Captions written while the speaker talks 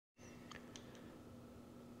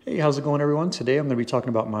Hey, how's it going everyone? Today I'm going to be talking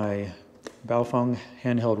about my Baofeng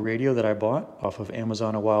handheld radio that I bought off of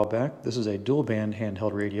Amazon a while back. This is a dual band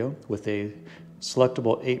handheld radio with a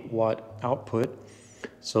selectable 8-watt output.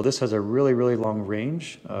 So this has a really long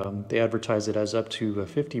range. They advertise it as up to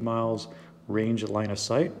 50 miles range line of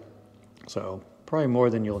sight. So probably more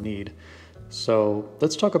than you'll need. So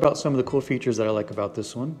let's talk about some of the cool features that I like about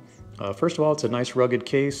this one. First of all, it's a nice rugged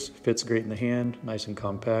case, fits great in the hand, nice and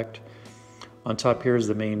compact. On top here is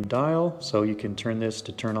the main dial, so you can turn this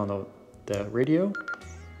to turn on the radio.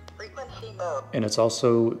 Frequency mode. And it's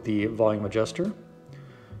also the volume adjuster.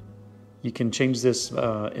 You can change this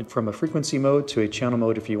from a frequency mode to a channel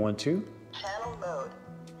mode if you want to. Channel mode.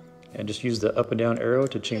 And just use the up and down arrow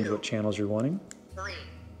to change what channels you're wanting. 3.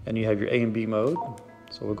 And you have your A and B mode,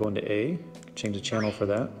 so we'll go into A, change the channel for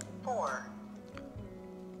that. 4.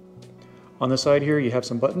 On the side here you have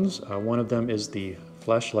some buttons. One of them is the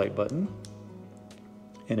flashlight button.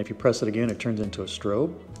 And if you press it again, it turns into a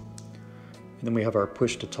strobe. And then we have our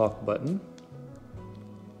push to talk button.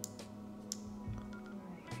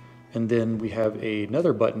 And then we have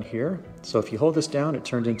another button here. So if you hold this down, it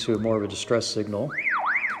turns into more of a distress signal.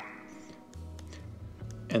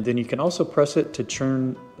 And then you can also press it to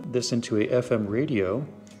turn this into a FM radio.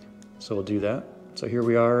 So we'll do that. So here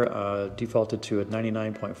we are, defaulted to a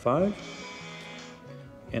 99.5.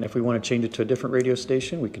 And if we want to change it to a different radio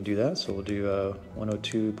station, we can do that. So we'll do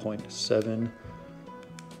 102.7,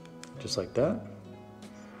 just like that.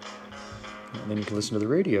 And then you can listen to the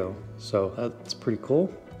radio. So that's pretty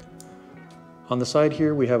cool. On the side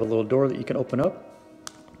here, we have a little door that you can open up.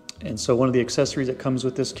 And so one of the accessories that comes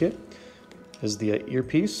with this kit is the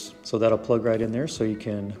earpiece. So that'll plug right in there so you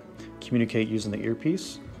can communicate using the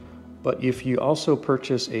earpiece. But if you also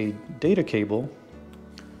purchase a data cable,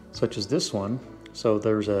 such as this one, so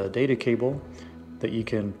there's a data cable that you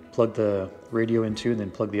can plug the radio into and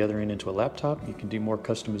then plug the other end into a laptop. You can do more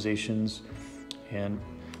customizations and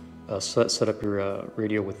set up your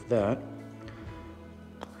radio with that.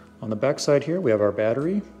 On the back side here, we have our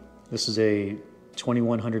battery. This is a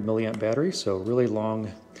 2100 milliamp battery, so really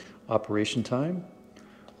long operation time.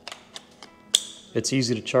 It's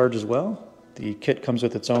easy to charge as well. The kit comes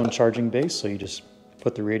with its own charging base, so you just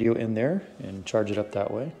put the radio in there and charge it up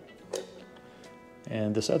that way.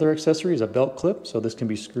 And this other accessory is a belt clip, so this can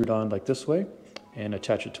be screwed on like this way and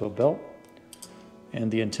attach it to a belt. And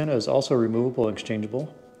the antenna is also removable and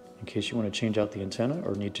exchangeable in case you want to change out the antenna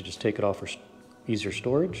or need to just take it off for easier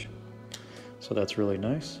storage. So that's really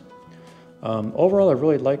nice. Overall, I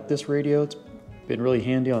really like this radio. It's been really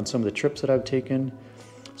handy on some of the trips that I've taken.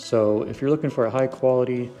 So if you're looking for a high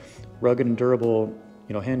quality, rugged and durable,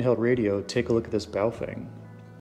 handheld radio, take a look at this Baofeng.